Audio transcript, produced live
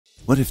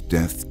What if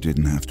death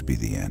didn't have to be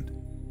the end?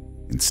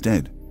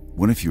 Instead,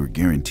 what if you were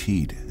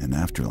guaranteed an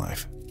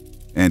afterlife?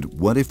 And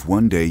what if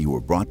one day you were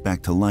brought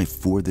back to life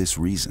for this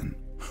reason?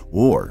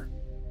 Or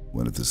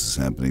what if this is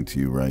happening to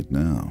you right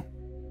now?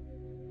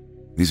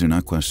 These are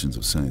not questions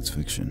of science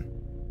fiction.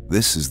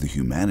 This is the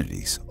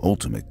humanity's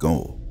ultimate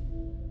goal.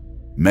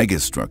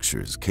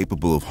 Megastructures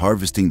capable of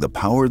harvesting the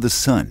power of the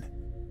sun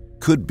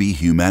could be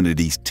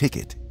humanity's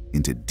ticket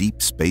into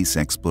deep space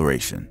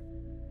exploration.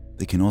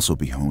 They can also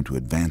be home to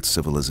advanced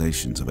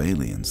civilizations of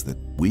aliens that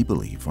we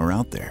believe are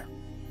out there.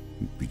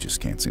 We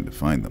just can't seem to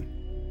find them.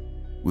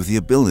 With the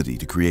ability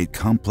to create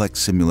complex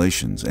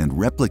simulations and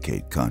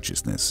replicate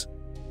consciousness,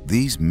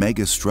 these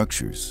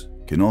megastructures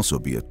can also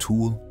be a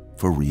tool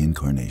for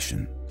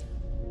reincarnation.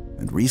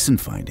 And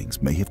recent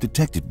findings may have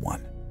detected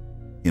one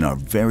in our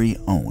very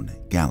own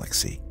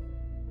galaxy.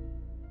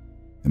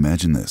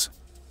 Imagine this.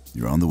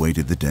 You're on the way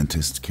to the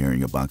dentist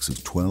carrying a box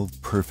of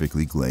 12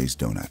 perfectly glazed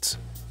donuts.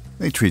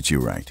 They treat you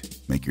right,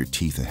 make your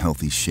teeth a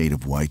healthy shade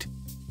of white.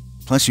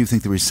 Plus you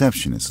think the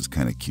receptionist is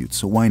kind of cute,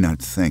 so why not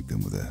thank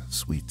them with a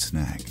sweet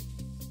snack?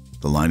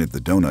 The line at the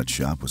donut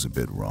shop was a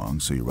bit wrong,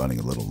 so you're running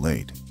a little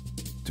late.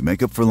 To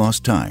make up for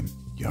lost time,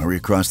 you hurry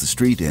across the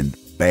street and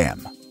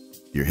bam,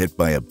 you're hit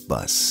by a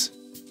bus.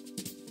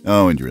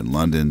 Oh, and you're in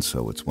London,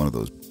 so it's one of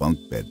those bunk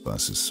bed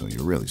buses, so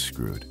you're really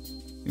screwed.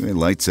 Anyway,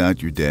 lights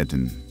out, you're dead,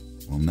 and,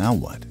 well, now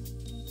what?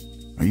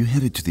 Are you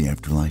headed to the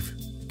afterlife,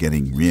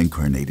 getting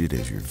reincarnated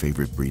as your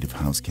favorite breed of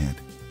house cat,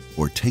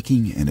 or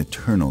taking an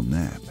eternal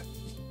nap?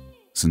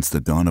 Since the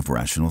dawn of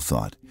rational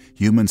thought,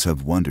 humans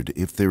have wondered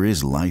if there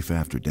is life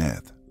after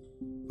death.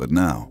 But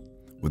now,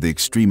 with the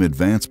extreme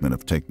advancement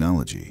of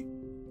technology,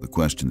 the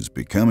question is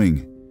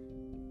becoming,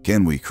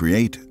 can we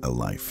create a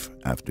life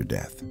after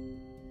death?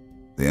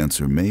 The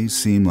answer may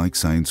seem like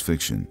science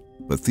fiction,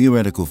 but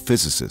theoretical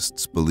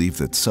physicists believe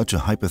that such a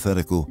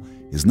hypothetical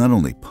is not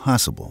only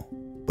possible,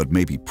 but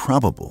may be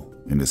probable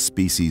in a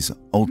species'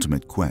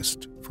 ultimate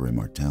quest for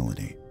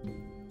immortality.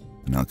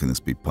 And how can this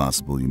be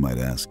possible, you might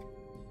ask?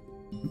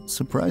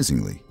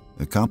 Surprisingly,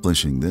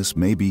 accomplishing this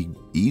may be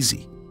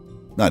easy.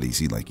 Not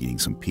easy like eating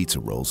some pizza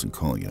rolls and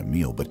calling it a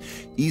meal, but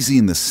easy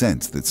in the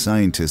sense that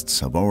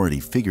scientists have already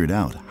figured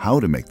out how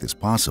to make this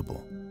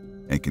possible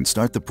and can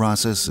start the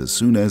process as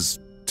soon as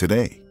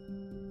today.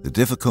 The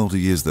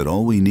difficulty is that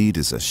all we need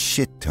is a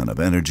shit ton of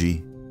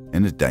energy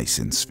and a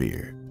Dyson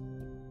Sphere.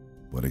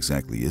 What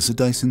exactly is a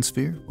Dyson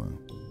Sphere? Well,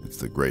 it's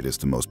the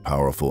greatest and most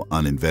powerful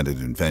uninvented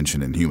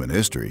invention in human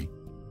history.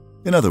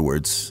 In other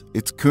words,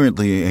 it's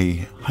currently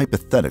a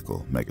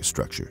hypothetical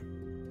megastructure.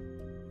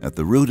 At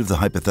the root of the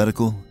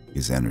hypothetical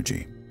is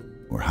energy,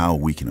 or how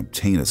we can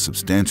obtain a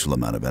substantial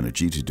amount of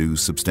energy to do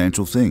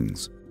substantial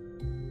things.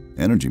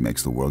 Energy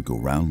makes the world go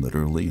round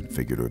literally and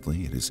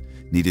figuratively. It is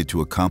needed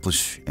to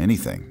accomplish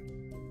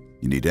anything.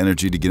 You need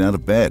energy to get out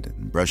of bed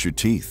and brush your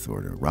teeth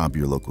or to rob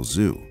your local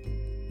zoo.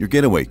 Your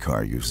getaway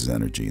car uses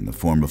energy in the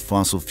form of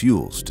fossil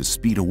fuels to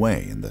speed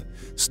away, and the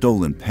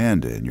stolen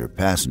panda in your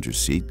passenger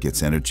seat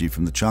gets energy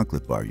from the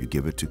chocolate bar you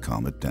give it to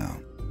calm it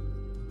down.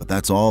 But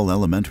that's all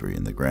elementary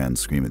in the grand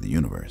scheme of the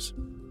universe.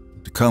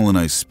 To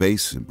colonize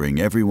space and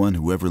bring everyone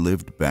who ever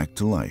lived back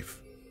to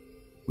life,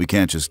 we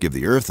can't just give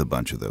the Earth a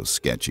bunch of those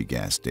sketchy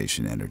gas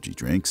station energy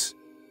drinks.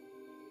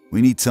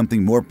 We need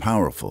something more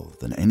powerful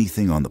than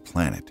anything on the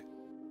planet.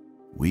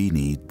 We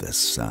need the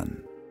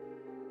sun.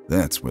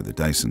 That's where the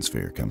Dyson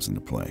Sphere comes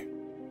into play.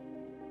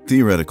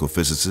 Theoretical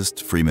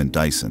physicist Freeman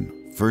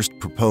Dyson first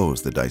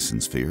proposed the Dyson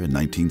Sphere in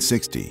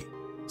 1960,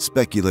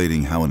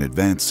 speculating how an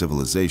advanced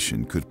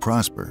civilization could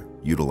prosper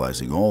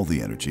utilizing all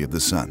the energy of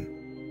the sun.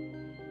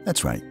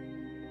 That's right.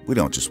 We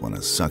don't just want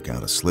to suck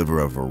out a sliver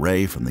of a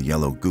ray from the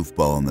yellow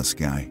goofball in the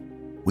sky.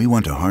 We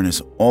want to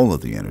harness all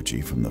of the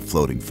energy from the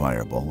floating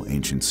fireball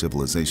ancient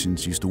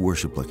civilizations used to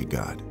worship like a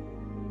god.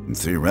 And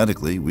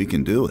theoretically, we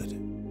can do it.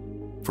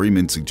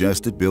 Freeman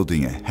suggested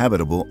building a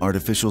habitable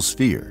artificial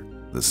sphere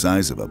the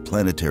size of a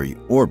planetary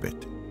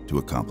orbit to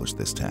accomplish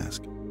this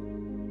task.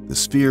 The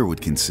sphere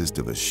would consist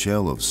of a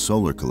shell of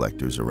solar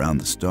collectors around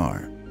the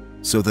star,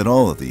 so that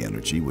all of the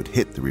energy would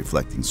hit the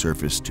reflecting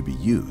surface to be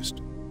used,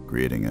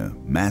 creating a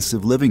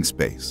massive living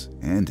space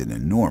and an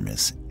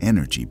enormous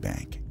energy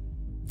bank.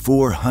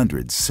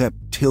 400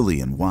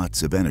 septillion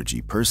watts of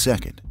energy per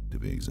second, to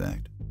be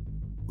exact,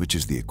 which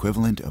is the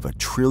equivalent of 1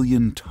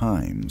 trillion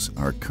times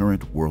our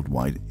current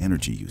worldwide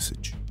energy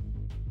usage.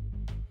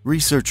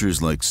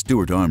 Researchers like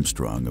Stuart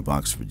Armstrong of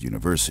Oxford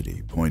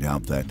University point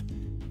out that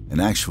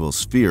an actual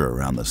sphere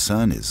around the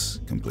sun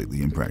is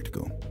completely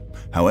impractical.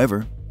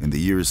 However, in the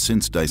years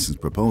since Dyson's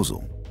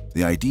proposal,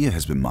 the idea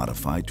has been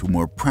modified to a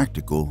more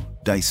practical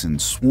Dyson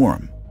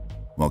Swarm,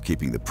 while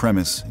keeping the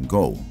premise and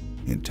goal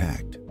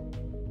intact.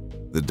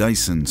 The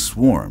Dyson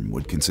Swarm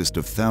would consist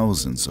of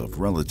thousands of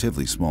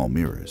relatively small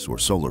mirrors or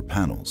solar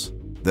panels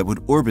that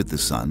would orbit the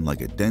sun like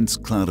a dense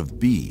cloud of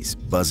bees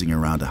buzzing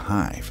around a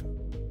hive.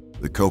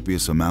 The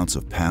copious amounts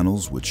of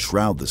panels would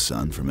shroud the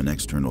sun from an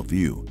external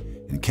view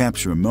and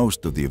capture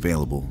most of the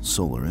available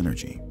solar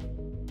energy.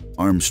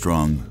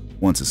 Armstrong,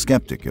 once a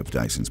skeptic of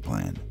Dyson's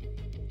plan,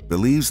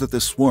 believes that the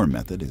swarm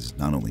method is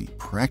not only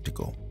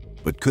practical,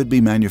 but could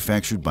be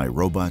manufactured by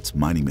robots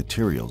mining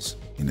materials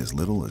in as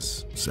little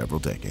as several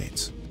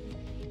decades.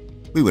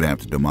 We would have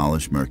to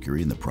demolish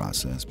Mercury in the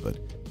process, but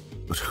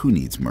who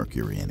needs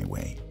Mercury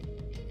anyway?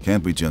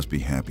 Can't we just be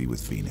happy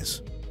with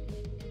Venus?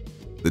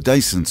 The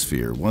Dyson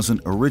Sphere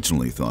wasn't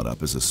originally thought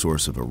up as a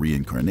source of a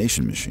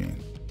reincarnation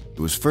machine. It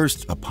was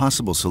first a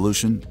possible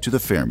solution to the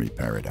Fermi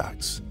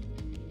paradox.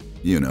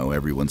 You know,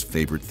 everyone's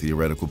favorite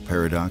theoretical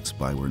paradox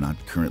why we're not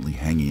currently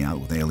hanging out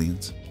with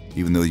aliens,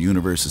 even though the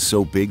universe is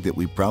so big that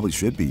we probably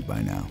should be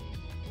by now.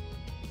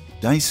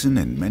 Dyson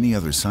and many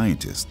other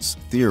scientists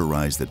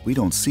theorize that we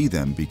don't see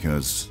them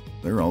because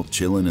they're all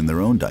chilling in their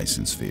own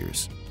Dyson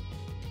spheres.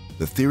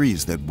 The theory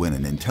is that when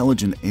an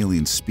intelligent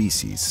alien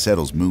species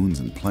settles moons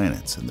and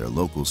planets in their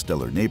local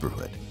stellar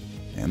neighborhood,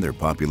 and their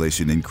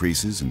population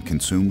increases and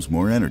consumes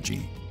more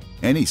energy,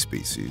 any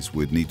species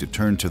would need to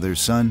turn to their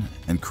sun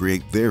and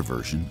create their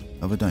version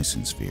of a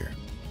Dyson sphere.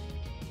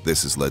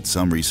 This has led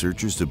some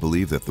researchers to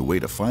believe that the way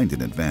to find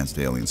an advanced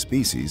alien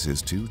species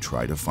is to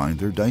try to find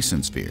their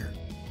Dyson sphere.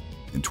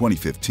 In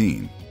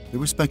 2015, there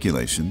was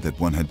speculation that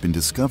one had been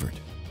discovered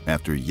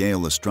after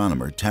Yale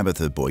astronomer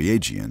Tabitha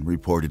Boyajian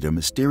reported a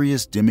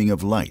mysterious dimming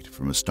of light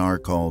from a star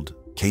called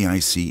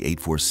KIC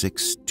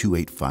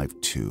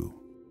 846-2852,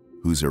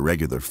 whose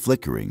irregular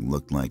flickering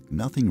looked like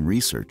nothing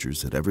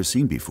researchers had ever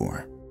seen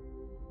before.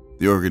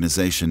 The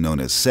organization known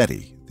as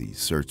SETI, the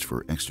Search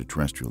for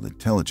Extraterrestrial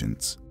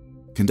Intelligence,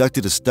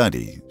 conducted a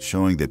study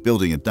showing that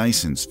building a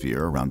Dyson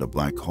sphere around a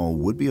black hole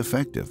would be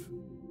effective.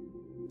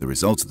 The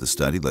results of the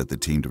study led the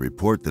team to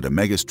report that a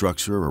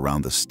megastructure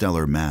around the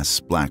stellar mass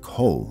black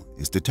hole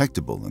is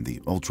detectable in the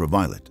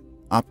ultraviolet,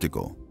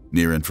 optical,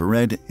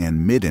 near-infrared,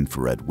 and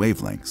mid-infrared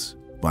wavelengths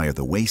via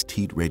the waste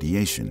heat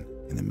radiation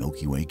in the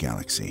Milky Way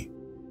galaxy.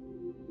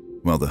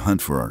 While the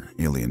hunt for our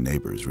alien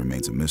neighbors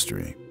remains a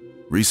mystery,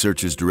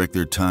 researchers direct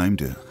their time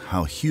to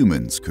how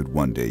humans could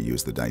one day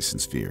use the Dyson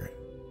sphere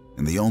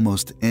and the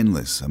almost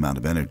endless amount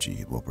of energy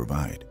it will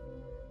provide.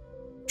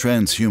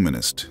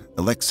 Transhumanist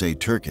Alexei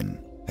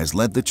Turkin has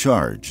led the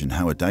charge in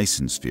how a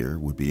Dyson sphere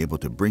would be able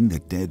to bring the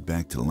dead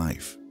back to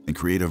life and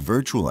create a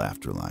virtual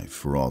afterlife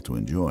for all to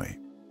enjoy.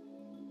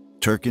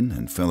 Turkin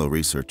and fellow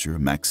researcher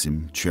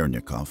Maxim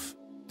Chernyakov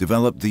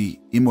developed the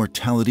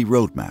Immortality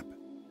Roadmap,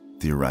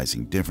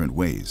 theorizing different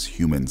ways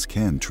humans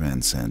can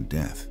transcend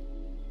death.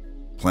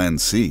 Plan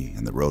C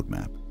in the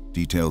roadmap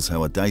details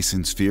how a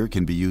Dyson sphere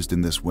can be used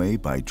in this way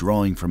by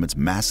drawing from its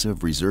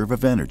massive reserve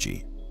of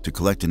energy to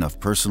collect enough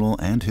personal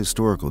and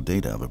historical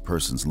data of a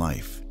person's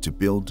life to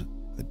build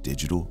a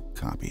digital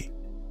copy.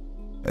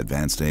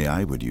 Advanced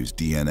AI would use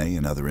DNA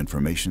and other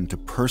information to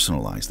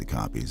personalize the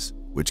copies,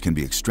 which can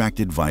be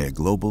extracted via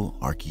global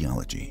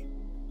archaeology.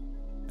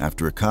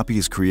 After a copy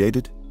is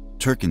created,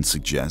 Turkin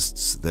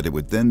suggests that it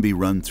would then be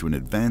run through an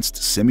advanced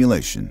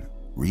simulation,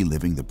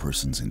 reliving the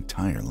person's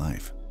entire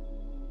life.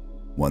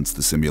 Once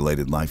the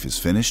simulated life is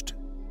finished,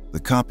 the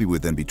copy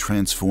would then be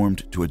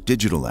transformed to a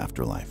digital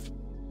afterlife,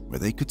 where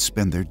they could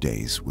spend their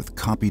days with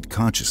copied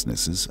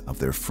consciousnesses of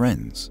their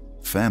friends,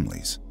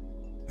 families,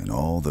 and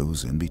all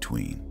those in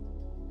between.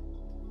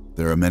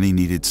 There are many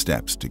needed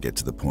steps to get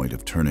to the point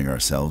of turning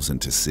ourselves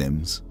into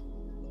Sims,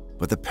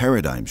 but the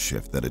paradigm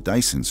shift that a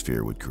Dyson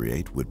sphere would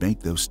create would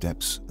make those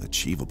steps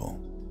achievable.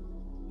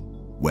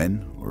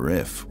 When or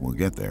if we'll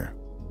get there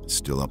is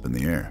still up in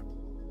the air.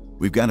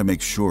 We've got to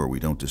make sure we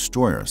don't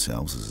destroy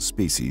ourselves as a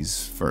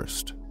species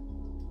first.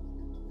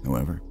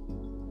 However,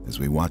 as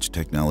we watch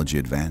technology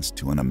advance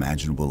to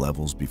unimaginable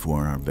levels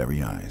before our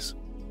very eyes,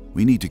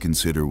 we need to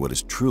consider what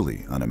is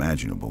truly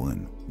unimaginable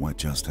and what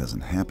just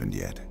hasn't happened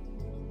yet.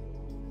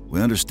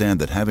 We understand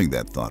that having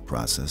that thought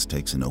process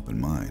takes an open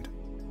mind,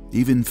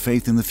 even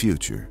faith in the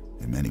future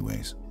in many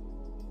ways.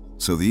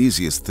 So the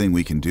easiest thing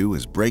we can do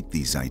is break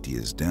these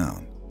ideas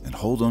down and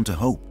hold on to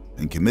hope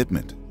and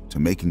commitment to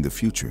making the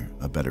future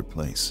a better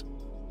place.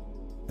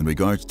 In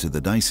regards to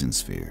the Dyson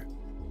sphere,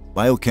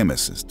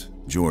 biochemist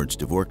George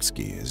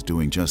Dvorsky is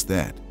doing just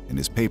that in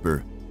his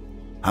paper,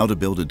 How to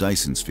Build a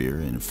Dyson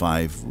Sphere in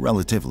 5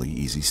 Relatively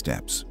Easy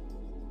Steps.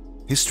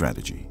 His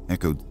strategy,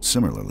 echoed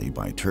similarly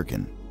by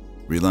Turkin,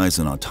 relies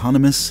on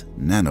autonomous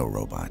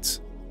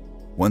nanorobots.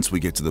 Once we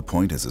get to the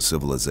point as a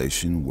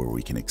civilization where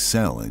we can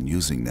excel in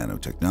using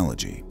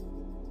nanotechnology,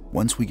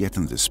 once we get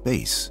into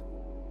space,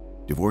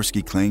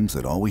 Dvorsky claims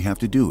that all we have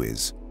to do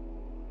is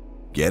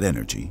get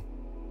energy,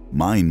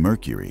 mine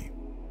Mercury,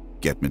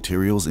 get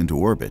materials into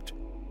orbit,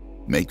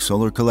 make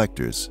solar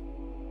collectors,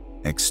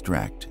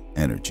 extract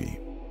energy.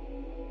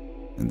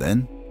 And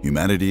then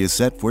humanity is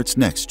set for its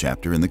next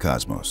chapter in the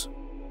cosmos.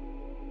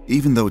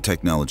 Even though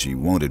technology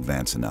won't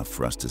advance enough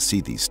for us to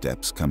see these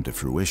steps come to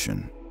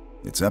fruition,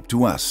 it's up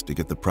to us to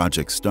get the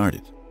project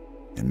started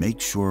and make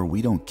sure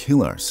we don't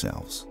kill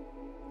ourselves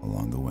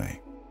along the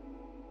way.